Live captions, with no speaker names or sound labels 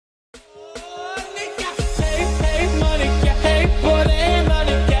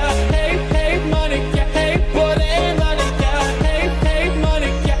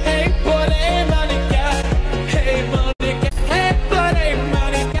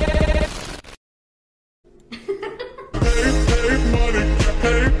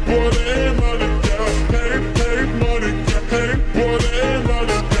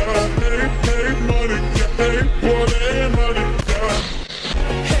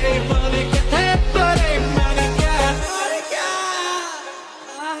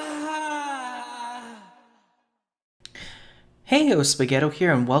Hey, Spaghetto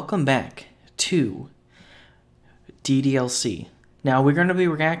here, and welcome back to DDLC. Now, we're going to be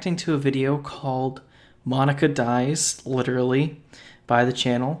reacting to a video called Monika Dies, literally, by the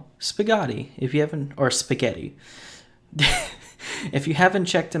channel Spaghetto, if you haven't, or Spaghetti. If you haven't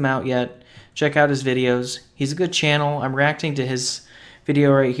checked him out yet, check out his videos. He's a good channel. I'm reacting to his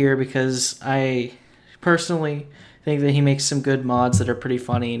video right here because I personally think that he makes some good mods that are pretty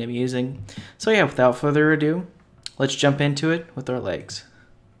funny and amusing. So yeah, without further ado, let's jump into it with our legs.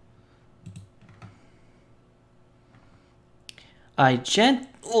 I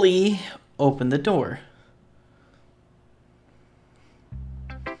gently open the door.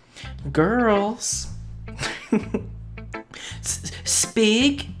 Girls.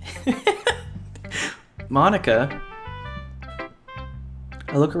 Speak. Monika.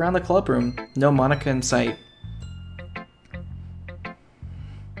 I look around the club room. No Monika in sight.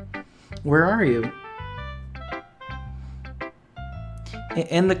 Where are you?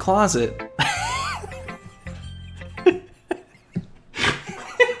 In the closet.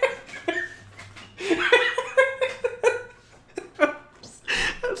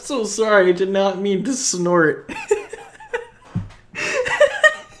 I'm so sorry, I did not mean to snort.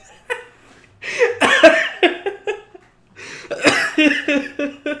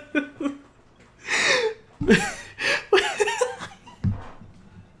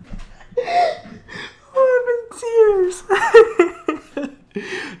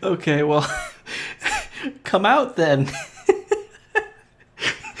 Okay, well, come out then.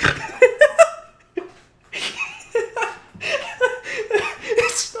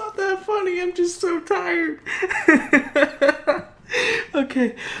 It's not that funny, I'm just so tired.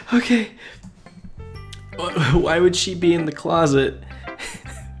 Okay. Why would she be in the closet?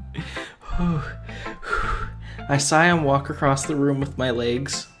 I sigh and walk across the room with my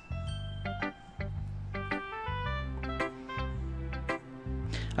legs.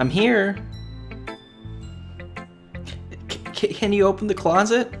 I'm here. Can you open the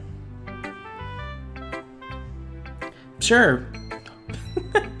closet? Sure.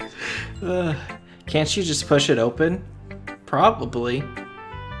 Can't you just push it open? Probably.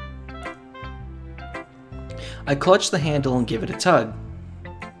 I clutch the handle and give it a tug.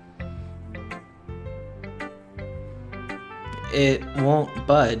 It won't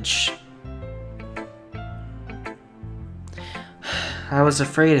budge. I was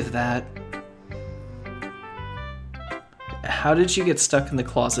afraid of that. How did you get stuck in the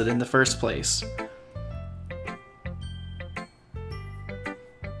closet in the first place?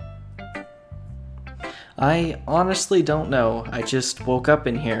 I honestly don't know. I just woke up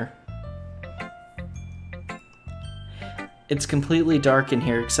in here. It's completely dark in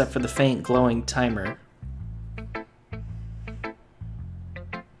here except for the faint glowing timer.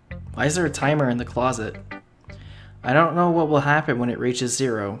 Why is there a timer in the closet? I don't know what will happen when it reaches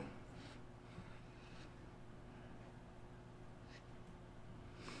 0.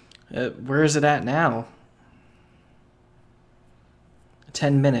 Where is it at now?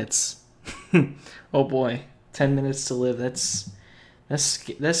 10 minutes. Oh boy, 10 minutes to live. That's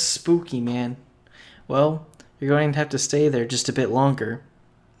spooky, man. Well, you're going to have to stay there just a bit longer.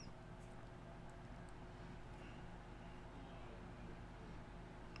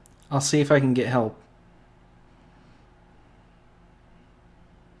 I'll see if I can get help.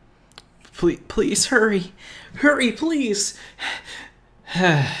 Please hurry. Hurry, please.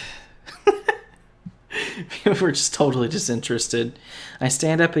 We're just totally disinterested. I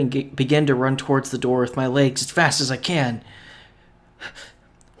stand up and begin to run towards the door with my legs as fast as I can.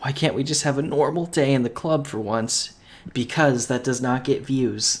 Why can't we just have a normal day in the club for once? Because that does not get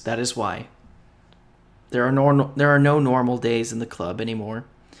views. That is why. There are no normal days in the club anymore.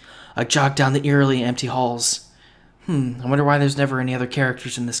 I jog down the eerily empty halls. I wonder why there's never any other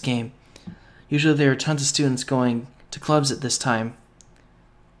characters in this game. Usually there are tons of students going to clubs at this time.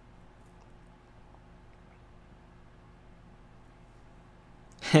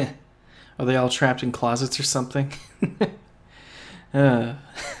 Are they all trapped in closets or something? What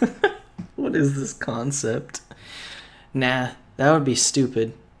is this concept? Nah, that would be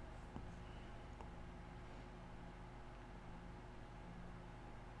stupid.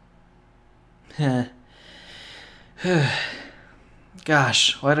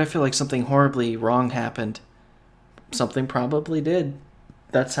 Gosh, why do I feel like something horribly wrong happened? Something probably did.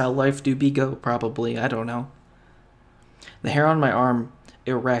 That's how life do be go, probably. I don't know. The hair on my arm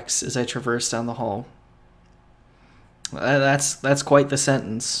erects as I traverse down the hall. That's quite the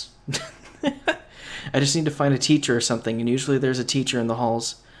sentence. I just need to find a teacher or something, and usually there's a teacher in the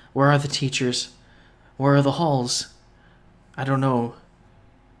halls. Where are the teachers? Where are the halls? I don't know.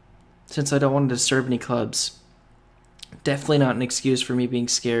 Since I don't want to disturb any clubs, Definitely not an excuse for me being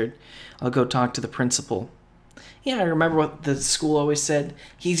scared. I'll go talk to the principal. Yeah, I remember what the school always said.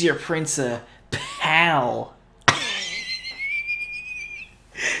 He's your pal.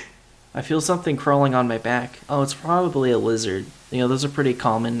 I feel something crawling on my back. Oh, it's probably a lizard. You know, those are pretty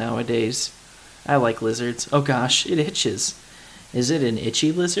common nowadays. I like lizards. Oh gosh, it itches. Is it an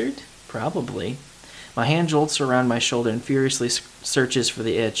itchy lizard? Probably. My hand jolts around my shoulder and furiously searches for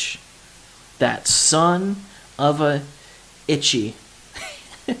the itch. That son of a itchy.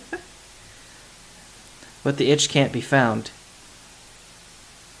 But the itch can't be found.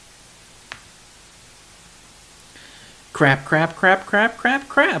 Crap.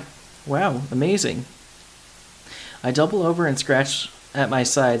 Wow, amazing. I double over and scratch at my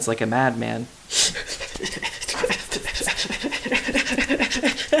sides like a madman.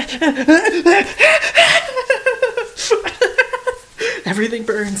 Everything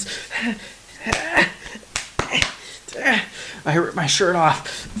burns. I rip my shirt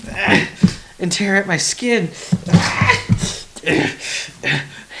off and tear at my skin.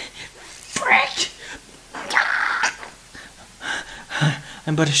 Frick!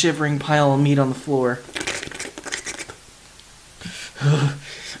 I'm but a shivering pile of meat on the floor.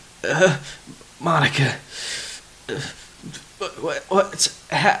 Monika. What's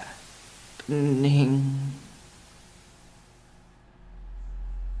happening?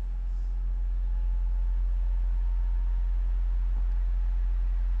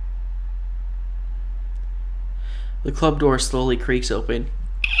 The club door slowly creaks open.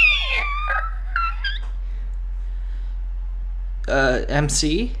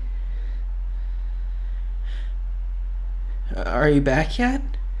 MC? Are you back yet?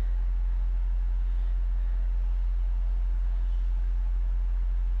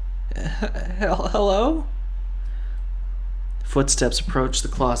 Hello? Footsteps approach the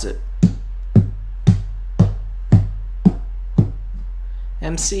closet.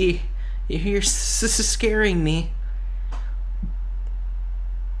 MC, you're scaring me.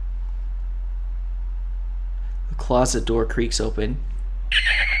 The closet door creaks open.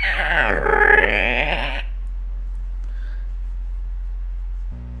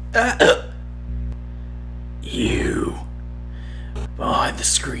 You behind the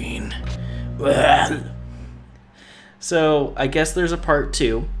screen. So I guess there's a part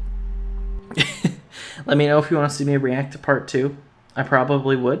 2. Let me know if you want to see me react to part 2. I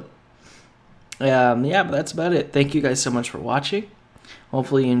probably would. Yeah, but that's about it. Thank you guys so much for watching.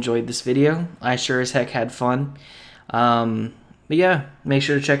 Hopefully you enjoyed this video. I sure as heck had fun. But yeah, make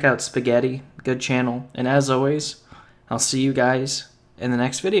sure to check out Spaghetti. Good channel. And as always, I'll see you guys in the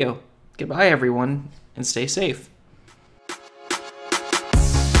next video. Goodbye, everyone, and stay safe.